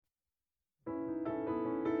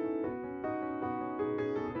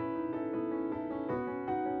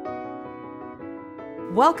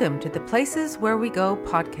Welcome to the Places Where We Go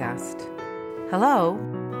podcast. Hello,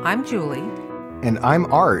 I'm Julie. And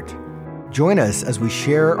I'm Art. Join us as we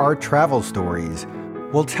share our travel stories.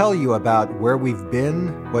 We'll tell you about where we've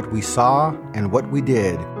been, what we saw, and what we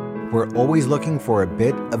did. We're always looking for a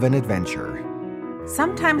bit of an adventure.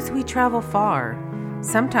 Sometimes we travel far.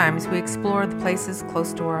 Sometimes we explore the places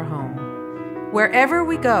close to our home. Wherever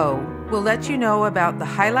we go, we'll let you know about the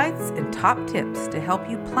highlights and top tips to help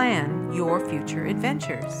you plan your future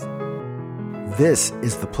adventures. This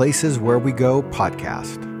is the Places Where We Go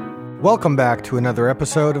podcast. Welcome back to another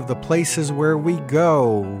episode of the Places Where We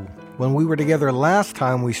Go. When we were together last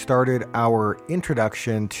time, we started our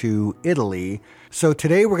introduction to Italy. So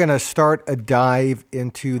today we're going to start a dive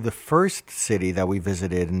into the first city that we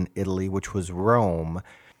visited in Italy, which was Rome.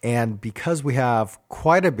 And because we have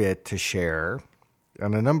quite a bit to share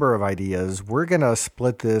and a number of ideas, we're going to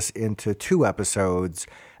split this into two episodes,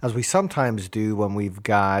 as we sometimes do when we've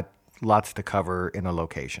got lots to cover in a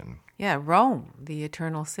location. Yeah, Rome, the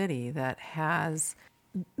eternal city that has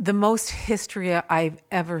the most history I've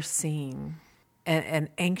ever seen, and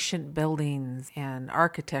ancient buildings and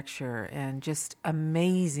architecture and just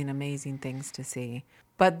amazing, amazing things to see.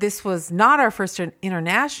 But this was not our first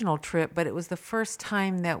international trip, but it was the first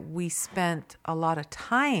time that we spent a lot of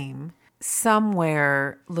time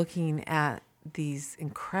somewhere looking at these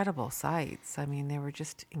incredible sights. I mean, they were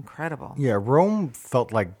just incredible. Yeah, Rome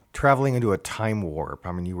felt like traveling into a time warp.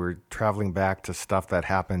 I mean, you were traveling back to stuff that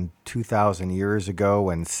happened 2,000 years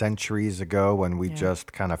ago and centuries ago, and we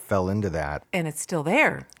just kind of fell into that. And it's still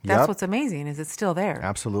there. That's Yep. What's amazing, is it's still there.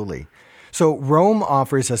 Absolutely. So Rome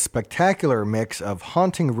offers a spectacular mix of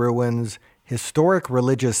haunting ruins, historic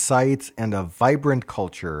religious sites, and a vibrant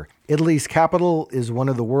culture. Italy's capital is one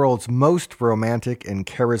of the world's most romantic and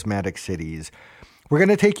charismatic cities. We're going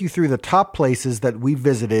to take you through the top places that we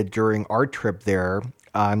visited during our trip there,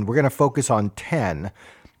 and we're going to focus on 10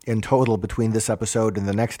 in total between this episode and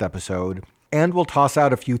the next episode. And we'll toss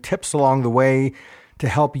out a few tips along the way to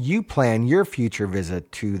help you plan your future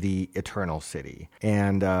visit to the Eternal City.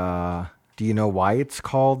 And do you know why it's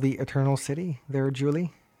called the Eternal City there,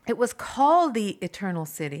 Julie? It was called the Eternal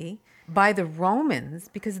City by the Romans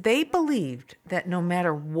because they believed that no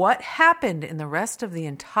matter what happened in the rest of the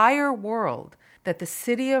entire world, that the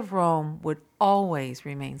city of Rome would always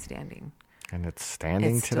remain standing. And it's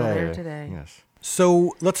standing It's today. still there today. Yes.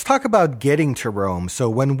 So let's talk about getting to Rome. So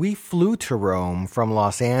when we flew to Rome from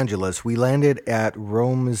Los Angeles, we landed at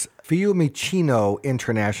Rome's Fiumicino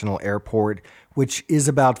International Airport, which is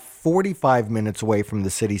about 45 minutes away from the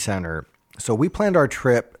city center. So we planned our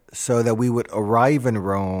trip so that we would arrive in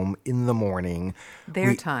Rome in the morning.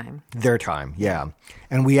 Their time, yeah.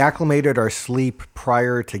 And we acclimated our sleep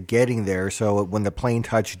prior to getting there, so when the plane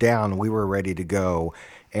touched down, we were ready to go.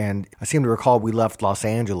 And I seem to recall we left Los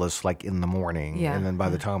Angeles like in the morning. Yeah. And then by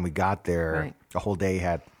the time we got there, Right. the whole day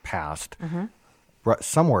had passed.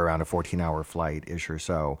 Somewhere around a 14-hour flight-ish or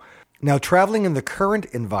so. Now, traveling in the current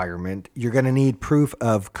environment, you're going to need proof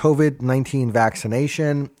of COVID-19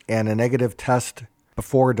 vaccination and a negative test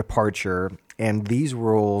before departure. And these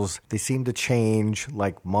rules, they seem to change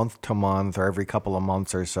like month to month or every couple of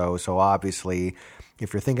months or so. So obviously,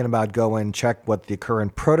 if you're thinking about going, check what the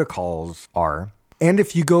current protocols are. And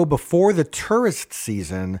if you go before the tourist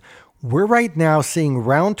season, we're right now seeing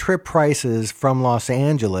round-trip prices from Los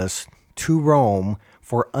Angeles to Rome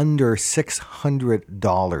for under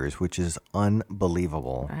 $600, which is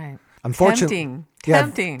unbelievable. right? Unfortunately,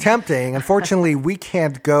 tempting. Unfortunately, we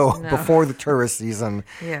can't go before the tourist season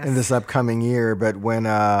in this upcoming year. But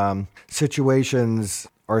when situations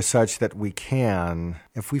are such that we can,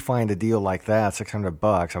 if we find a deal like that,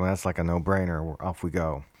 $600, I mean, that's like a no-brainer. Off we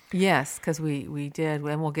go. Yes, because we did,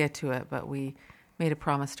 and we'll get to it, but we made a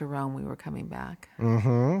promise to Rome we were coming back.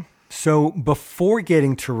 So before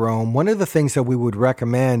getting to Rome, one of the things that we would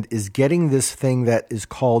recommend is getting this thing that is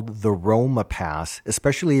called the Roma Pass,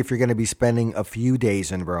 especially if you're going to be spending a few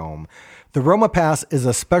days in Rome. The Roma Pass is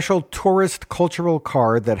a special tourist cultural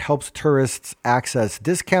card that helps tourists access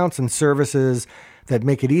discounts and services that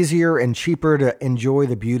make it easier and cheaper to enjoy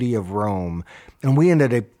the beauty of Rome. And we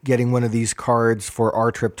ended up getting one of these cards for our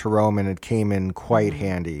trip to Rome, and it came in quite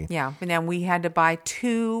handy. Yeah, and then we had to buy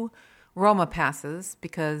 2 Roma passes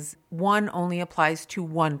because one only applies to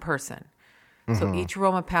one person. So each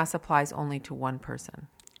Roma pass applies only to one person.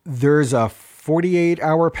 There's a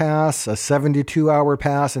 48-hour pass, a 72-hour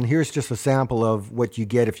pass, and here's just a sample of what you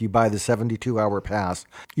get if you buy the 72-hour pass.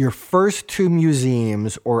 Your first 2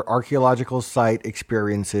 museums or archaeological site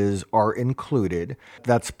experiences are included.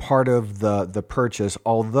 That's part of the purchase,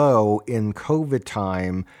 although in COVID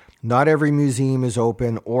time, Not every museum is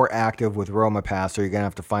open or active with Roma Pass, so you're going to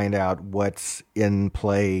have to find out what's in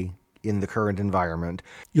play in the current environment.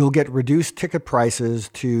 You'll get reduced ticket prices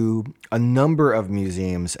to a number of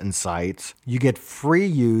museums and sites. You get free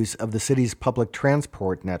use of the city's public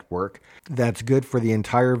transport network. That's good for the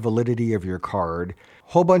entire validity of your card.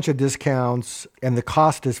 Whole bunch of discounts, and the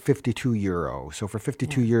cost is €52. So for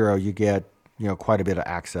 €52, you get quite a bit of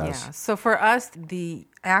access. Yeah. So for us, the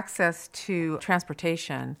access to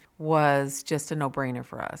transportation was just a no-brainer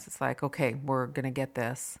for us. It's like, okay, we're going to get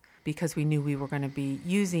this because we knew we were going to be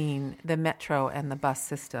using the metro and the bus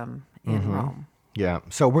system in Rome. Yeah.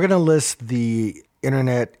 So we're going to list the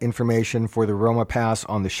internet information for the Roma Pass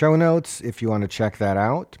on the show notes if you want to check that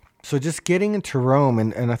out. So just getting into Rome,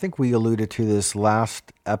 and I think we alluded to this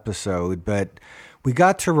last episode, but we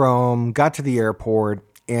got to Rome, got to the airport,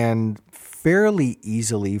 and fairly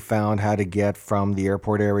easily found how to get from the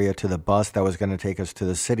airport area to the bus that was going to take us to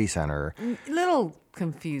the city center. A little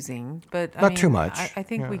confusing, but not too much. I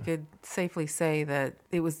think we could safely say that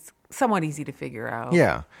it was somewhat easy to figure out.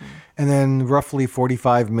 Yeah. And then roughly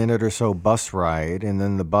 45-minute or so bus ride, and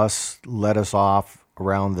then the bus let us off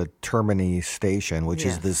around the Termini station, which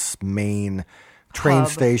is this main train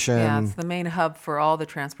station. Yeah, it's the main hub for all the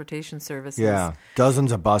transportation services. Yeah,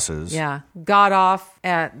 dozens of buses. Yeah, got off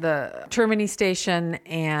at the Termini station,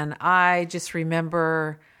 and I just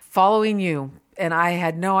remember following you. And I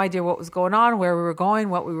had no idea what was going on, where we were going,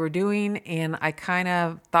 what we were doing, and I kind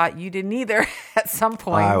of thought you didn't either at some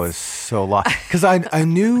point. I was so lost because I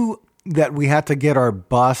knew that we had to get our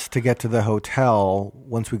bus to get to the hotel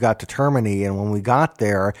once we got to Termini, and when we got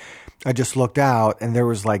there, I just looked out, and there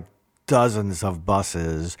was like dozens of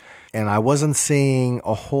buses, and I wasn't seeing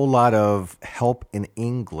a whole lot of help in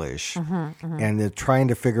English, and trying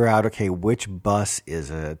to figure out, okay, which bus is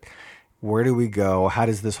it? Where do we go? How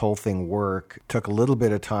does this whole thing work? Took a little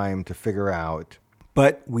bit of time to figure out,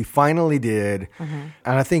 but we finally did. And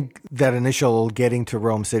I think that initial getting to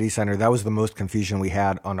Rome City Center, that was the most confusion we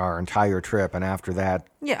had on our entire trip. And after that,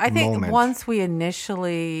 I think once we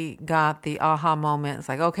initially got the aha moment, it's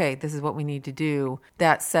like, okay, this is what we need to do.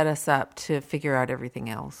 That set us up to figure out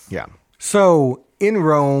everything else. Yeah. So in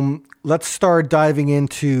Rome, let's start diving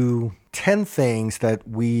into 10 things that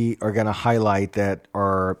we are going to highlight that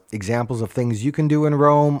are examples of things you can do in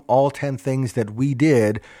Rome, all 10 things that we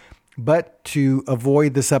did. But to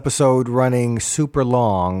avoid this episode running super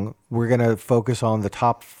long, we're going to focus on the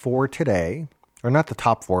top 4 today. Or not the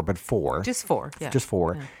top 4, but 4. Just 4. Yeah. Just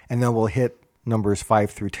 4. Yeah. And then we'll hit numbers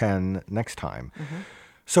 5 through 10 next time.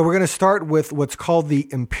 So we're going to start with what's called the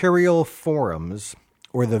Imperial Forums,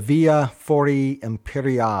 or the Via Fori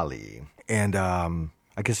Imperiali. And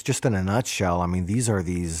I guess just in a nutshell, I mean, these are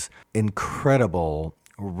these incredible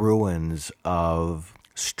ruins of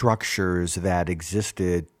structures that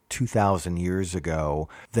existed 2,000 years ago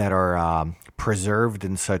that are preserved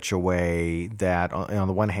in such a way that, on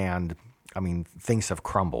the one hand, I mean, things have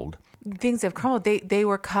crumbled. Things have crumbled. They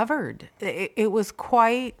were covered. It was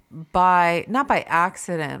quite not by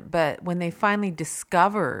accident, but when they finally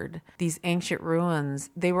discovered these ancient ruins,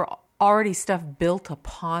 they were already stuff built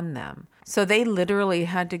upon them. So they literally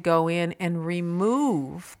had to go in and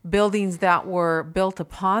remove buildings that were built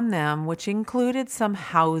upon them, which included some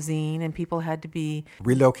housing, and people had to be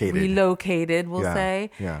relocated, we'll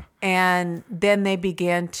say. Yeah. And then they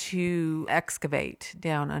began to excavate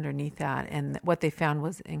down underneath that, and what they found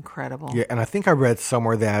was incredible. Yeah, and I think I read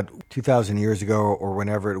somewhere that 2,000 years ago, or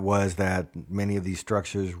whenever it was that many of these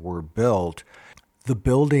structures were built, the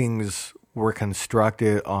buildings were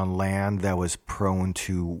constructed on land that was prone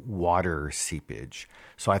to water seepage.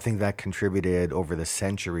 So I think that contributed over the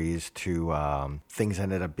centuries to things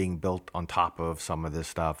ended up being built on top of some of this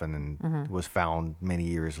stuff, and then was found many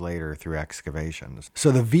years later through excavations.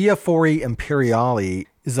 So the Via Fori Imperiali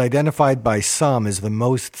is identified by some as the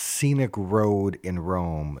most scenic road in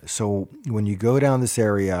Rome. So when you go down this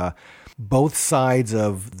area, both sides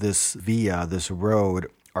of this via, this road,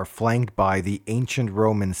 are flanked by the ancient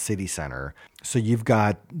Roman city center. So you've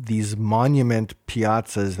got these monument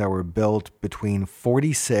piazzas that were built between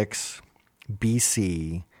 46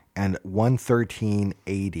 BC and 113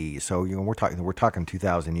 AD. So we're talking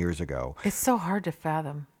 2,000 years ago. It's so hard to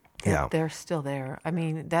fathom that they're still there. I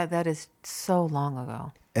mean, that is so long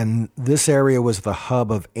ago. And this area was the hub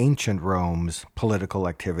of ancient Rome's political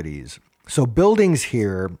activities. So buildings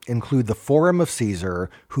here include the Forum of Caesar,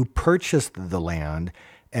 who purchased the land.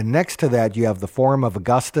 And next to that, you have the Forum of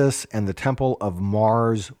Augustus and the Temple of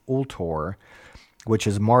Mars Ultor, which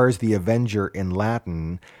is Mars the Avenger in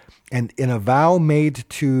Latin. And in a vow made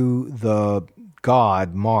to the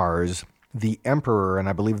god Mars, the emperor, and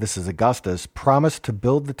I believe this is Augustus, promised to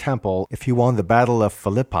build the temple if he won the Battle of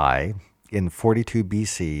Philippi in 42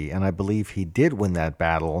 BC. And I believe he did win that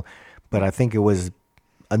battle, but I think it was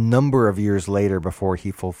a number of years later before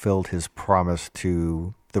he fulfilled his promise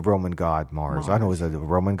to the Roman god Mars. I don't know, was it a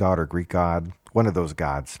Roman god or Greek god? One of those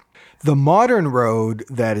gods. The modern road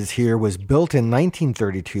that is here was built in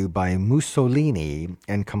 1932 by Mussolini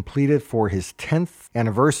and completed for his 10th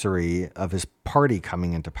anniversary of his party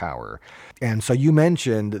coming into power. And so you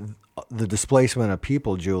mentioned the displacement of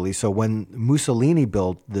people, Julie. So when Mussolini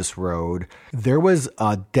built this road, there was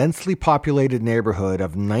a densely populated neighborhood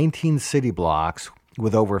of 19 city blocks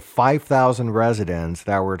with over 5,000 residents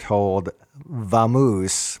that were told,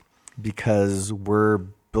 "Vamos," because we're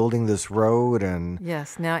building this road. And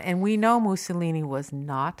yes, now, and we know Mussolini was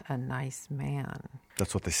not a nice man.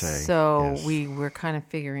 That's what they say. So yes. we were kind of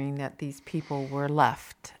figuring that these people were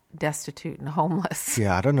left destitute and homeless.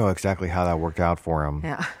 Yeah, I don't know exactly how that worked out for them.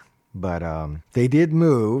 Yeah. But they did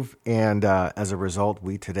move, and as a result,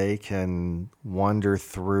 we today can wander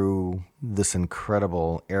through this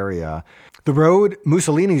incredible area. The road,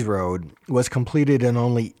 Mussolini's road, was completed in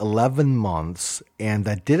only 11 months, and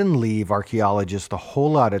that didn't leave archaeologists a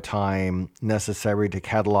whole lot of time necessary to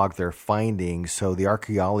catalog their findings. So the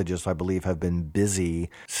archaeologists, I believe, have been busy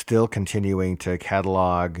still continuing to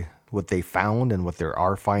catalog what they found and what they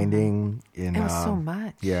are finding. It was so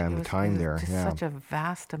much. Yeah, in the time there. Just such a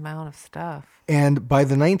vast amount of stuff. And by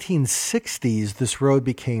the 1960s, this road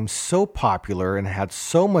became so popular and had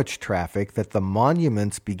so much traffic that the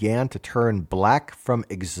monuments began to turn black from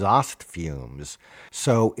exhaust fumes.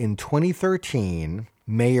 So in 2013,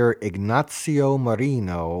 Mayor Ignacio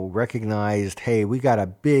Marino recognized, hey, we got a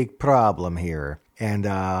big problem here. And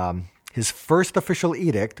his first official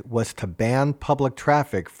edict was to ban public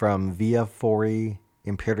traffic from Via Fori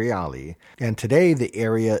Imperiali. And today the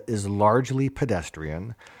area is largely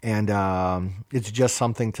pedestrian, and it's just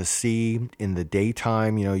something to see in the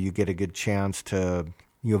daytime. You know, you get a good chance to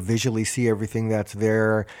visually see everything that's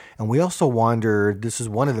there. And we also wander, this is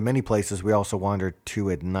one of the many places we also wander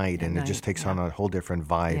to at night, and it just takes on a whole different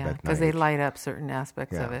vibe at night. Because they light up certain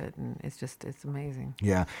aspects of it, and it's amazing.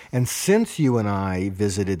 Yeah. And since you and I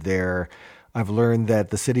visited there, I've learned that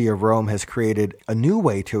the city of Rome has created a new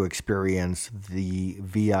way to experience the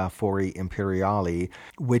Via Fori Imperiali,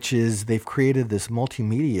 which is they've created this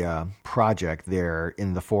multimedia project there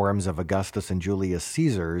in the forums of Augustus and Julius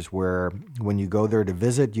Caesars, where when you go there to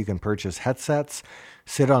visit, you can purchase headsets,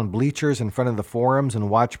 sit on bleachers in front of the forums, and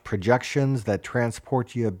watch projections that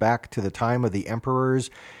transport you back to the time of the emperors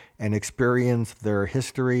and experience their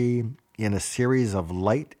history in a series of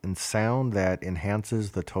light and sound that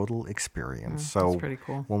enhances the total experience. So that's pretty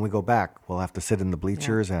cool. When we go back, we'll have to sit in the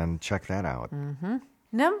bleachers and check that out. Mm-hmm.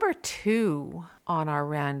 Number 2 on our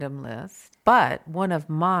random list, but one of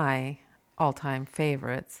my all-time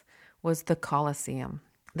favorites, was the Colosseum.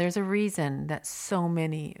 There's a reason that so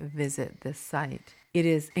many visit this site. It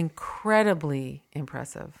is incredibly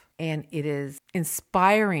impressive, and it is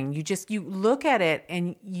inspiring. You look at it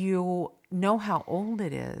and you know how old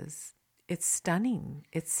it is. It's stunning.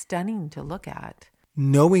 It's stunning to look at.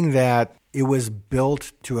 Knowing that it was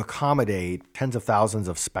built to accommodate tens of thousands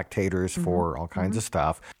of spectators for all kinds of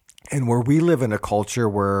stuff. And where we live in a culture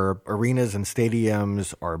where arenas and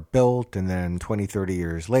stadiums are built, and then 20, 30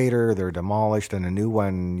 years later, they're demolished and a new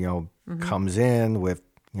one, comes in with,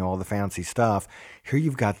 all the fancy stuff. Here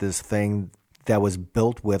you've got this thing that was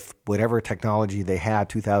built with whatever technology they had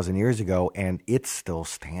 2,000 years ago, and it's still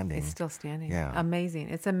standing. It's still standing. Yeah. Amazing.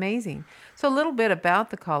 It's amazing. So a little bit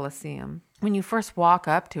about the Colosseum. When you first walk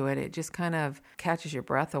up to it, it just kind of catches your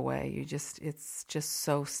breath away. It's just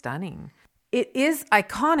so stunning. It is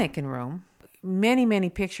iconic in Rome. Many, many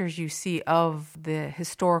pictures you see of the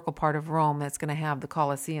historical part of Rome that's going to have the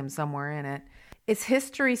Colosseum somewhere in it. Its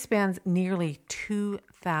history spans nearly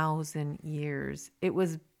 2,000 years. It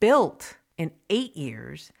was built in 8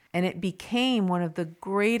 years, and it became one of the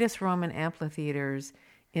greatest Roman amphitheaters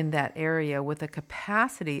in that area with a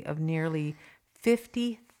capacity of nearly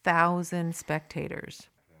 50,000 spectators.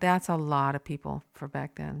 That's a lot of people for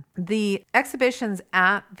back then. The exhibitions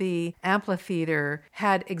at the amphitheater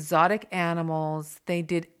had exotic animals. They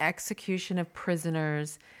did execution of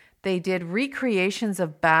prisoners. They did recreations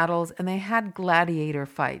of battles, and they had gladiator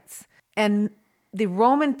fights. And the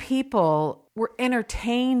Roman people were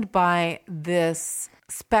entertained by this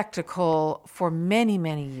spectacle for many,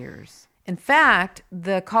 many years. In fact,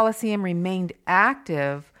 the Colosseum remained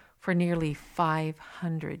active for nearly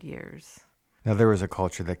 500 years. Now, there was a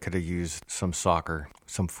culture that could have used some soccer,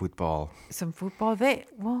 some football. Some football.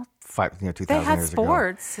 2,000 they had years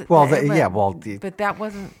sports. ago. Well, But that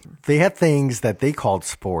wasn't. They had things that they called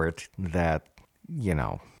sport that,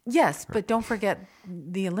 Yes, but don't forget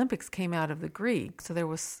the Olympics came out of the Greek. So there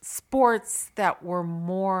was sports that were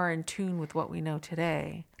more in tune with what we know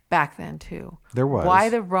today back then too. There was. Why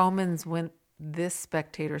the Romans went this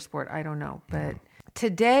spectator sport, I don't know. But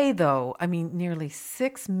today, though, nearly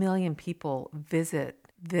 6 million people visit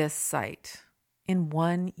this site in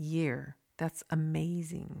 1 year. That's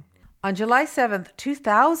amazing. On July 7th,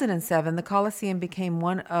 2007, the Colosseum became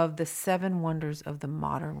one of the 7 wonders of the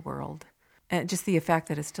modern world. And just the fact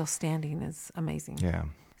that it's still standing is amazing. Yeah.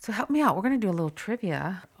 So help me out. We're going to do a little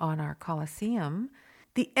trivia on our Colosseum.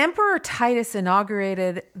 The Emperor Titus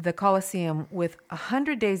inaugurated the Colosseum with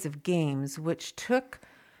 100 days of games, which took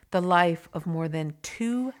the life of more than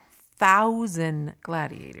 2,000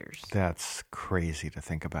 gladiators. That's crazy to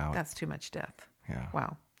think about. That's too much death. Yeah.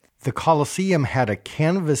 Wow. The Colosseum had a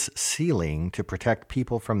canvas ceiling to protect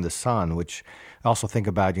people from the sun, which I also think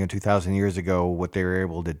about, 2,000 years ago, what they were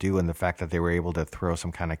able to do, and the fact that they were able to throw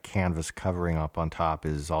some kind of canvas covering up on top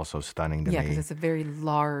is also stunning to me. Yeah, because it's a very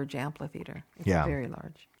large amphitheater. It's very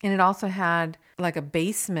large. And it also had like a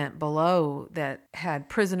basement below that had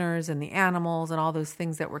prisoners and the animals and all those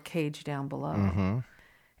things that were caged down below. Mm-hmm.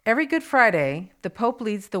 Every Good Friday, the Pope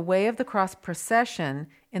leads the Way of the Cross procession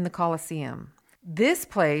in the Colosseum. This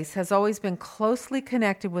place has always been closely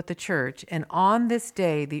connected with the church, and on this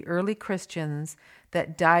day, the early Christians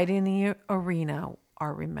that died in the arena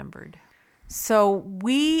are remembered. So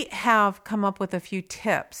we have come up with a few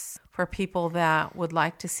tips for people that would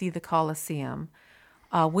like to see the Colosseum.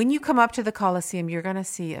 When you come up to the Colosseum, you're going to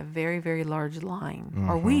see a very, very large line,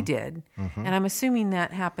 or we did, and I'm assuming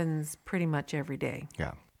that happens pretty much every day.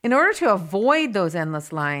 Yeah. In order to avoid those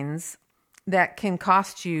endless lines that can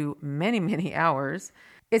cost you many, many hours,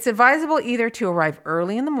 it's advisable either to arrive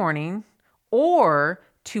early in the morning or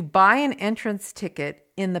to buy an entrance ticket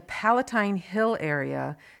in the Palatine Hill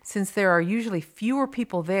area, since there are usually fewer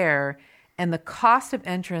people there and the cost of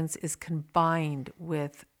entrance is combined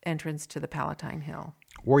with entrance to the Palatine Hill.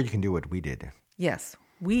 Or you can do what we did. Yes,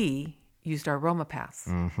 we used our Roma Pass.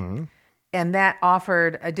 Mm-hmm. And that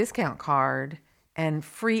offered a discount card and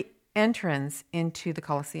free entrance into the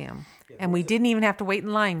Colosseum. And we didn't even have to wait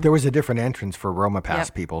in line. There was a different entrance for Roma Pass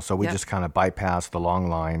people, so we just kind of bypassed the long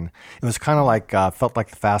line. It was kind of like, felt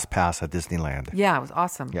like the Fast Pass at Disneyland. Yeah, it was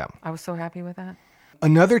awesome. Yeah. I was so happy with that.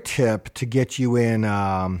 Another tip to get you in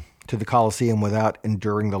to the Colosseum without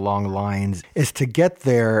enduring the long lines is to get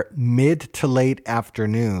there mid to late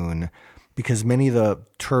afternoon, because many of the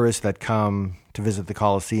tourists that come to visit the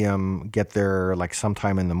Colosseum get there like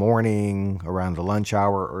sometime in the morning, around the lunch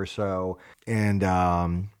hour or so. And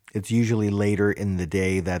it's usually later in the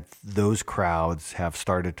day that those crowds have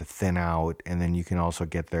started to thin out. And then you can also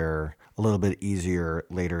get there a little bit easier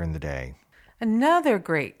later in the day. Another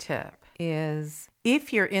great tip is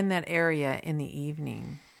if you're in that area in the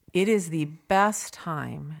evening, it is the best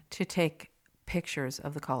time to take pictures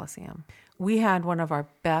of the Colosseum. We had one of our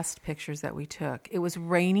best pictures that we took. It was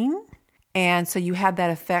raining, and so you had that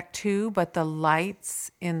effect too, but the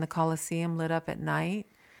lights in the Colosseum lit up at night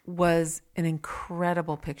was an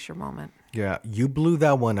incredible picture moment. Yeah, you blew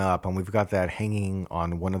that one up, and we've got that hanging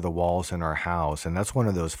on one of the walls in our house, and that's one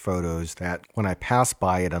of those photos that when I pass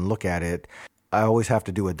by it and look at it, I always have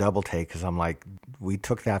to do a double take because I'm like, we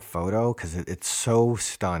took that photo because it's so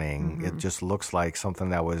stunning. Mm-hmm. It just looks like something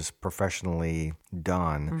that was professionally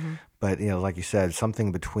done. Mm-hmm. But, like you said,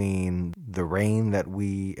 something between the rain that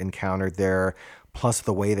we encountered there, plus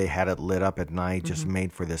the way they had it lit up at night, just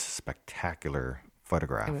made for this spectacular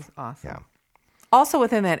photograph. It was awesome. Yeah. Also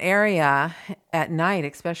within that area, at night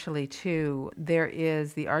especially too, there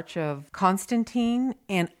is the Arch of Constantine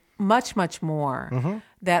and much, much more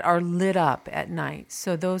that are lit up at night.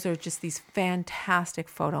 So those are just these fantastic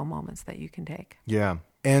photo moments that you can take. Yeah.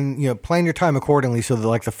 And, plan your time accordingly. So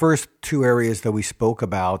the first two areas that we spoke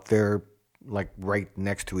about, they're like right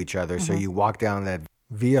next to each other. So you walk down that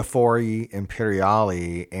Via Fori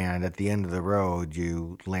Imperiale, and at the end of the road,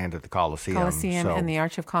 you land at the Colosseum. And the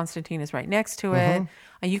Arch of Constantine is right next to it.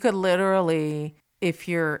 And you could literally, if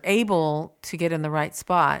you're able to get in the right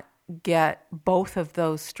spot, get both of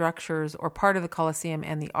those structures or part of the Colosseum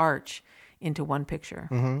and the arch into one picture.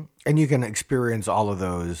 Mm-hmm. And you can experience all of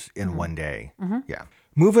those in one day. Mm-hmm. Yeah.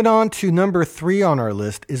 Moving on to number 3 on our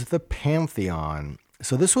list is the Pantheon.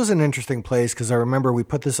 So this was an interesting place because I remember we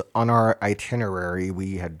put this on our itinerary.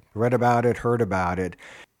 We had read about it, heard about it,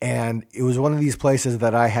 and it was one of these places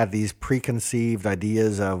that I had these preconceived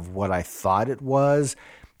ideas of what I thought it was.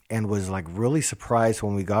 and was like really surprised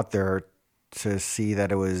when we got there to see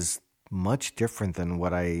that it was much different than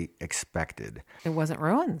what I expected. It wasn't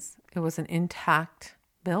ruins. It was an intact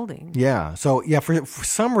building. Yeah. So yeah, for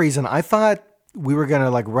some reason I thought we were going to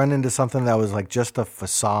like run into something that was like just a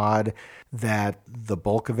facade, that the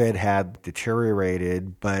bulk of it had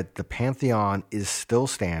deteriorated, but the Pantheon is still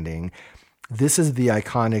standing. This is the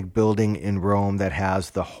iconic building in Rome that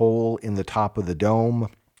has the hole in the top of the dome.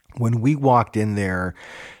 When we walked in there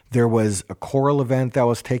was a choral event that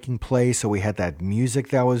was taking place, so we had that music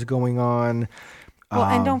that was going on. Well,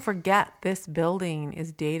 and don't forget, this building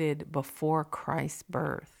is dated before Christ's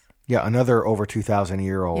birth. Yeah, another over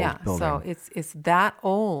 2,000-year-old building. So it's that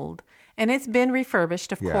old. And it's been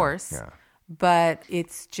refurbished, of course, but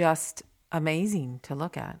it's just amazing to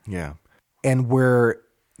look at. Yeah. And where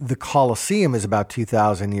the Colosseum is about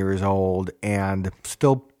 2,000 years old and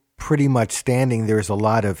still pretty much standing, there's a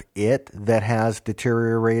lot of it that has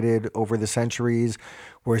deteriorated over the centuries,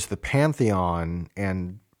 whereas the Pantheon,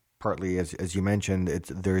 and partly, as you mentioned,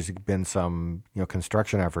 there's been some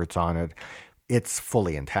construction efforts on it, it's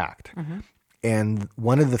fully intact. Mm-hmm. And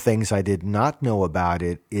one of the things I did not know about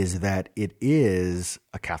it is that it is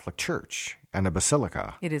a Catholic church and a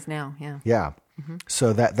basilica. It is now, yeah. Yeah. Mm-hmm.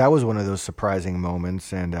 So that was one of those surprising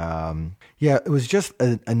moments. And it was just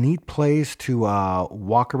a neat place to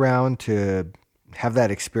walk around, to have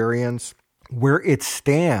that experience. Where it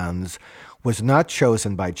stands was not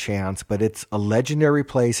chosen by chance, but it's a legendary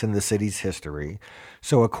place in the city's history.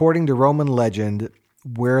 So according to Roman legend,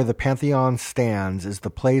 where the Pantheon stands is the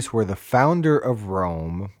place where the founder of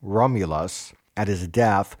Rome, Romulus, at his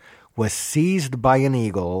death, was seized by an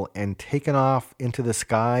eagle and taken off into the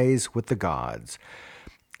skies with the gods.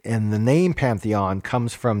 And the name Pantheon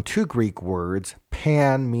comes from two Greek words,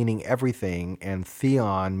 pan meaning everything and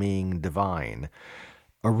theon meaning divine.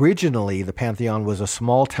 Originally, the Pantheon was a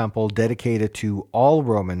small temple dedicated to all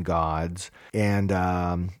Roman gods. And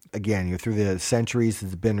again, through the centuries,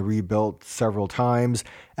 it's been rebuilt several times.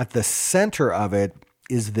 At the center of it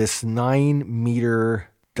is this 9-meter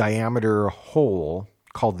diameter hole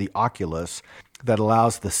called the oculus that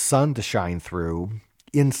allows the sun to shine through.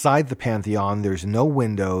 Inside the Pantheon, there's no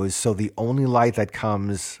windows, so the only light that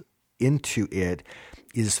comes into it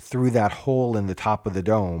is through that hole in the top of the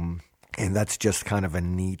dome. And that's just kind of a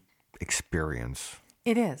neat experience.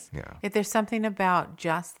 It is. Yeah. If there's something about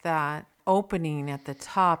just that opening at the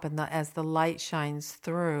top and as the light shines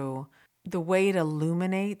through, the way it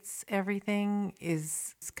illuminates everything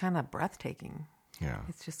is kind of breathtaking. Yeah.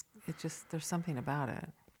 It's just there's something about it.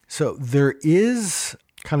 So there is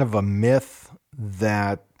kind of a myth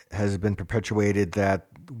that has been perpetuated that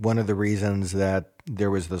one of the reasons that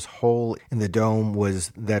there was this hole in the dome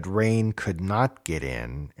was that rain could not get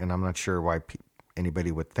in. And I'm not sure why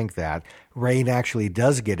anybody would think that. Rain actually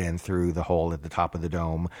does get in through the hole at the top of the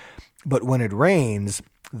dome. But when it rains,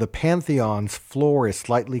 the Pantheon's floor is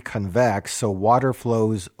slightly convex, so water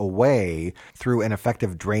flows away through an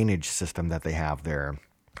effective drainage system that they have there.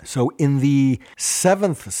 So in the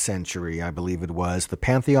 7th century, I believe it was, the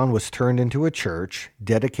Pantheon was turned into a church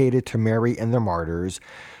dedicated to Mary and the martyrs,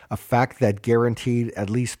 a fact that guaranteed at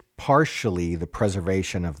least partially the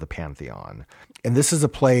preservation of the Pantheon. And this is a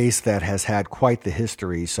place that has had quite the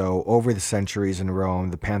history. So over the centuries in Rome,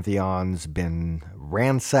 the Pantheon's been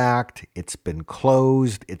ransacked, it's been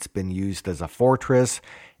closed, it's been used as a fortress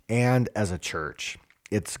and as a church.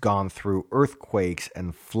 It's gone through earthquakes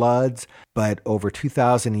and floods, but over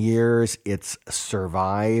 2,000 years, it's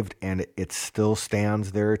survived and it still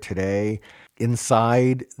stands there today.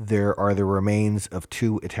 Inside, there are the remains of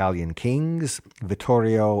two Italian kings,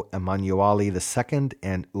 Vittorio Emanuele II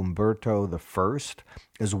and Umberto I,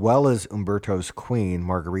 as well as Umberto's queen,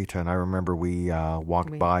 Margherita. And I remember we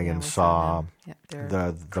walked by and saw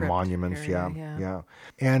the monuments. Yeah.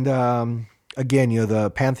 And again,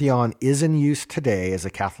 the Pantheon is in use today as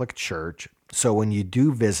a Catholic church. So when you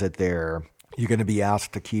do visit there, you're going to be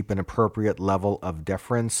asked to keep an appropriate level of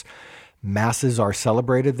deference. Masses are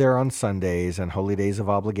celebrated there on Sundays and holy days of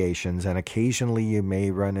obligations, and occasionally you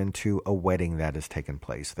may run into a wedding that has taken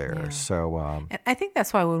place there. Yeah. So and I think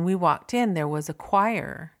that's why when we walked in, there was a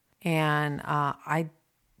choir, and I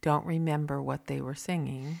don't remember what they were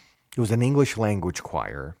singing. It was an English language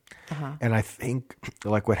choir. Uh-huh. And I think,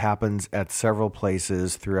 like what happens at several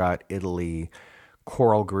places throughout Italy,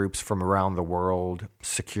 choral groups from around the world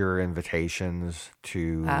secure invitations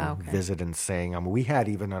to visit and sing. I mean, we had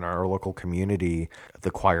even in our local community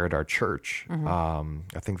the choir at our church. Mm-hmm.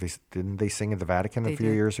 I think didn't they sing at the Vatican a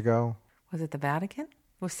few years ago? Was it the Vatican?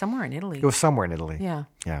 It was somewhere in Italy. It was somewhere in Italy. Yeah.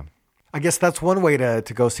 Yeah. I guess that's one way to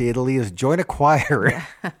go see Italy is join a choir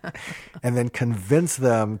and then convince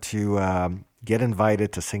them to get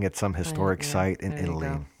invited to sing at some historic site in Italy.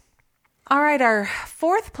 All right, our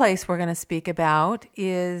fourth place we're going to speak about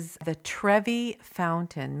is the Trevi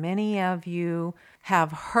Fountain. Many of you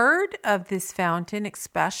have heard of this fountain,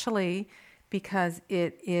 especially because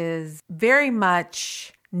it is very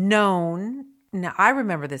much known. Now, I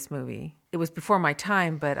remember this movie. It was before my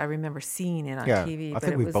time, but I remember seeing it on TV. I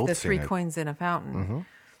think we've both The seen Three it. Coins in a Fountain.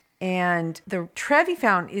 And the Trevi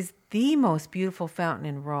Fountain is the most beautiful fountain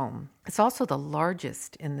in Rome. It's also the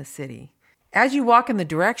largest in the city. As you walk in the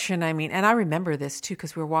direction, and I remember this too,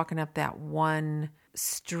 because we were walking up that one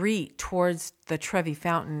street towards the Trevi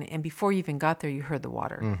Fountain, and before you even got there, you heard the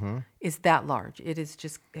water. It's that large. It is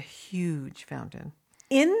just a huge fountain.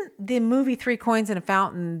 In the movie Three Coins in a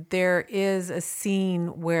Fountain, there is a scene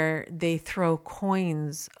where they throw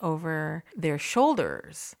coins over their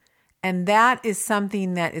shoulders. And that is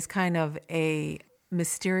something that is kind of a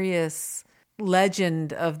mysterious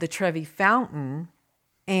legend of the Trevi Fountain.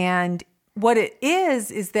 And what it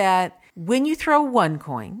is that when you throw one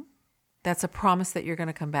coin, that's a promise that you're going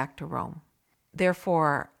to come back to Rome.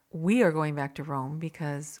 Therefore, we are going back to Rome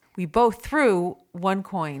because we both threw one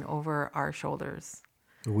coin over our shoulders.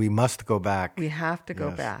 We must go back. We have to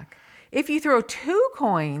go back. If you throw two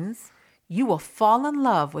coins, you will fall in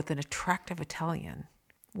love with an attractive Italian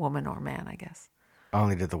woman or man, I guess. I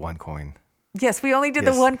only did the one coin. Yes, we only did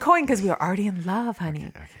the one coin because we are already in love,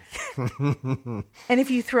 honey. Okay. And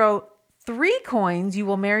if you throw three coins, you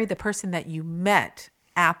will marry the person that you met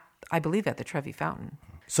at the Trevi Fountain.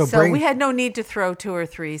 So we had no need to throw two or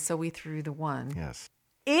three, so we threw the one. Yes.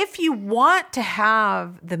 If you want to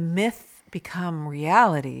have the myth become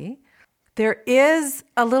reality, there is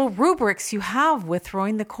a little rubrics you have with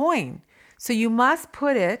throwing the coin. So you must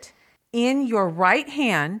put it in your right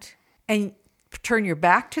hand and turn your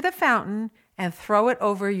back to the fountain and throw it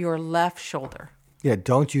over your left shoulder. Yeah,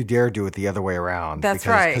 don't you dare do it the other way around. That's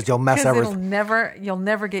right. Because you'll mess everything. You'll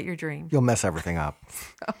never get your dream. You'll mess everything up.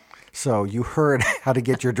 So you heard how to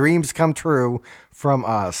get your dreams come true from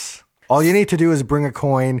us. All you need to do is bring a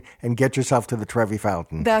coin and get yourself to the Trevi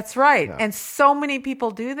Fountain. That's right. Yeah. And so many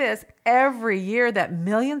people do this every year that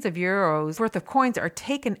millions of euros worth of coins are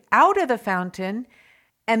taken out of the fountain.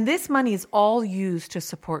 And this money is all used to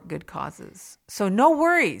support good causes. So no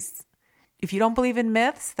worries. If you don't believe in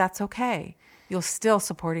myths, that's okay. You're still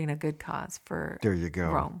supporting a good cause for there you go.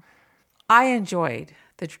 Rome. I enjoyed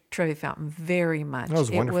the Trevi Fountain very much. That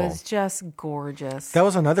was wonderful. It was just gorgeous. That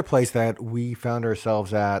was another place that we found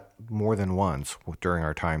ourselves at more than once during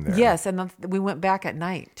our time there. Yes, and we went back at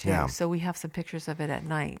night too. Yeah. So we have some pictures of it at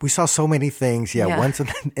night. We saw so many things. Yeah. Once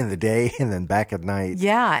in the day and then back at night.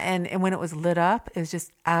 Yeah, and when it was lit up, it was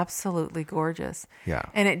just absolutely gorgeous. Yeah.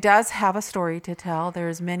 And it does have a story to tell.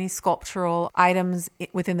 There's many sculptural items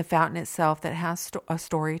within the fountain itself that has a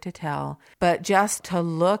story to tell. But just to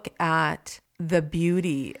look at the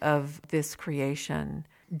beauty of this creation,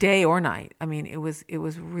 day or night. It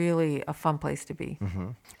was really a fun place to be. Mm-hmm.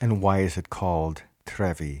 And why is it called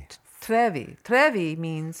Trevi? Trevi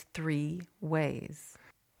means three ways.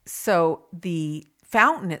 So the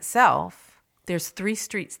fountain itself, there's three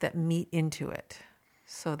streets that meet into it.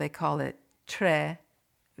 So they call it Trevi,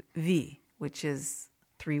 which is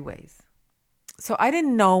three ways. So I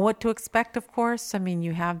didn't know what to expect, of course.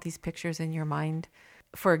 You have these pictures in your mind.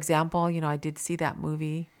 For example, I did see that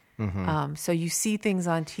movie. Mm-hmm. So you see things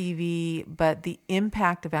on TV, but the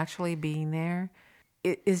impact of actually being there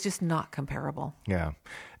is just not comparable. Yeah.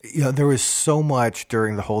 There was so much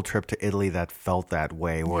during the whole trip to Italy that felt that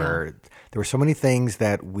way, where there were so many things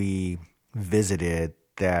that we visited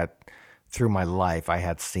that through my life I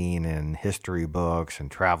had seen in history books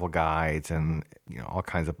and travel guides and all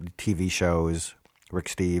kinds of TV shows, Rick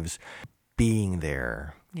Steves. Being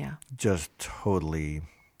there. Yeah. Just totally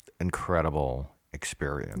incredible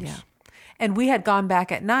experience. Yeah. And we had gone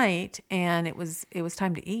back at night and it was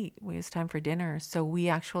time to eat. It was time for dinner. So we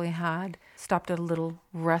actually had stopped at a little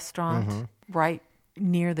restaurant right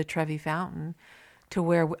near the Trevi Fountain to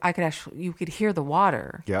where you could hear the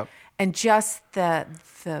water. Yep. And just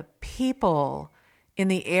the people in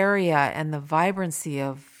the area and the vibrancy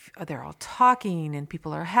of they're all talking and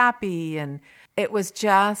people are happy. And it was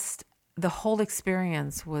just the whole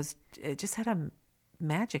experience it just had a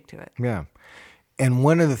magic to it. Yeah. And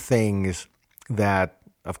one of the things that,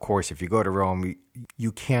 of course, if you go to Rome,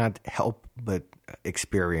 you can't help but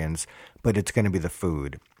experience, but it's going to be the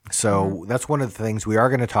food. So that's one of the things we are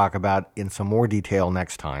going to talk about in some more detail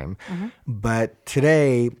next time. Mm-hmm. But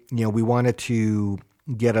today, we wanted to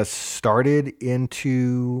get us started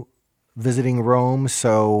into visiting Rome.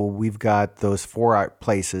 So we've got those 4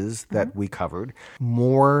 places that we covered.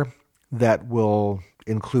 More that will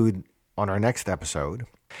include on our next episode.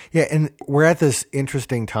 Yeah, and we're at this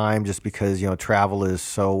interesting time just because, travel is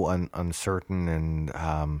so uncertain. And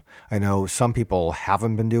I know some people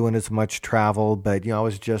haven't been doing as much travel, but, I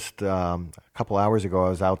was just a couple hours ago, I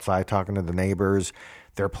was outside talking to the neighbors.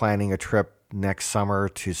 They're planning a trip next summer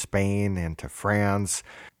to Spain and to France.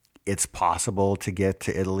 It's possible to get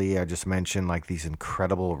to Italy. I just mentioned like these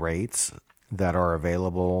incredible rates that are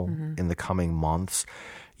available in the coming months.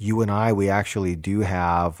 You and I, we actually do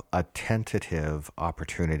have a tentative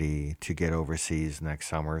opportunity to get overseas next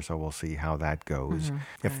summer, so we'll see how that goes.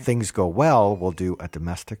 If things go well, we'll do a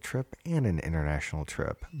domestic trip and an international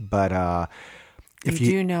trip. But if you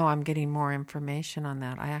do know, I'm getting more information on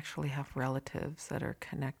that. I actually have relatives that are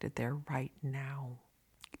connected there right now.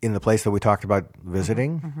 In the place that we talked about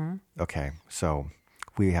visiting? Okay, so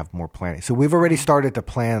we have more planning. So we've already started to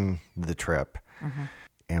plan the trip,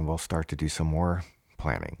 and we'll start to do some more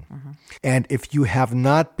planning. And if you have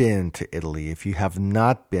not been to Italy, if you have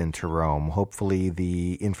not been to Rome, hopefully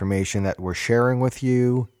the information that we're sharing with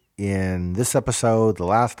you in this episode, the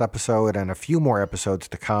last episode, and a few more episodes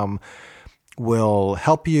to come will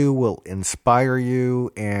help you, will inspire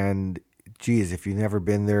you, and geez, if you've never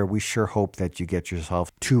been there, we sure hope that you get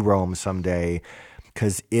yourself to Rome someday,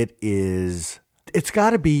 because it's got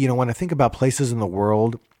to be, when I think about places in the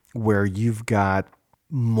world where you've got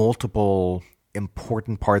multiple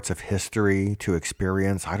important parts of history to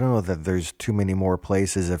experience, I don't know that there's too many more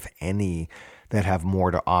places, if any, that have more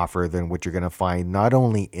to offer than what you're going to find not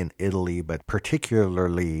only in Italy, but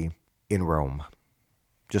particularly in Rome.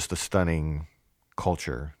 Just a stunning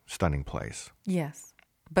culture, stunning place. Yes,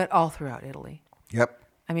 but all throughout Italy. Yep.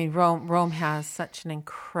 I mean, Rome has such an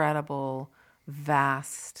incredible,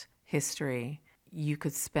 vast history. You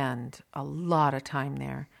could spend a lot of time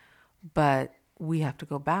there, but we have to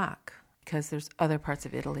go back because there's other parts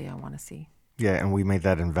of Italy I want to see. Yeah, and we made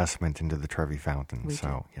that investment into the Trevi Fountain.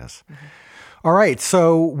 Yes. All right,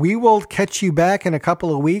 so we will catch you back in a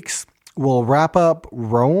couple of weeks. We'll wrap up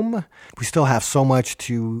Rome. We still have so much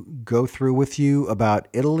to go through with you about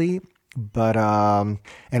Italy, but an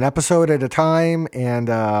episode at a time, and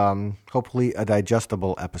hopefully a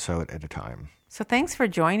digestible episode at a time. So thanks for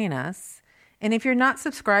joining us. And if you're not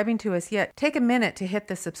subscribing to us yet, take a minute to hit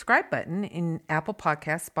the subscribe button in Apple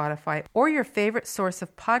Podcasts, Spotify, or your favorite source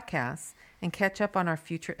of podcasts and catch up on our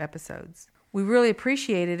future episodes. We really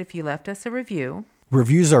appreciate it if you left us a review.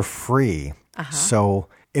 Reviews are free, so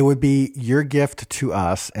it would be your gift to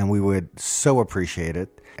us, and we would so appreciate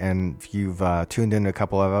it. And if you've tuned in a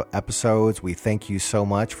couple of episodes, we thank you so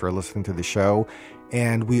much for listening to the show.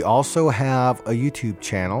 And we also have a YouTube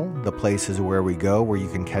channel, The Places Where We Go, where you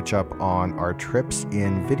can catch up on our trips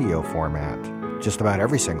in video format. Just about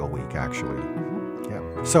every single week, actually.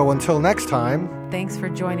 Yeah. So until next time. Thanks for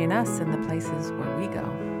joining us in The Places Where We Go.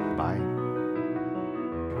 Bye.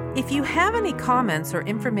 If you have any comments or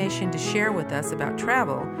information to share with us about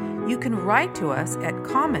travel, you can write to us at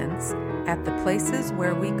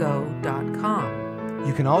comments@theplaceswherewego.com.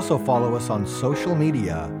 You can also follow us on social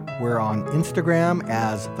media. We're on Instagram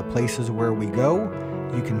as The Places Where We Go.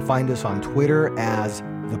 You can find us on Twitter as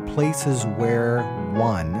The Places Where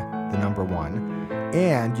 1, the number 1.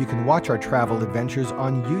 And you can watch our travel adventures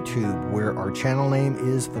on YouTube, where our channel name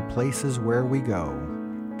is The Places Where We Go.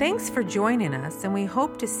 Thanks for joining us, and we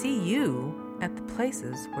hope to see you at the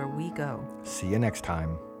places where we go. See you next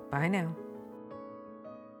time. Bye now.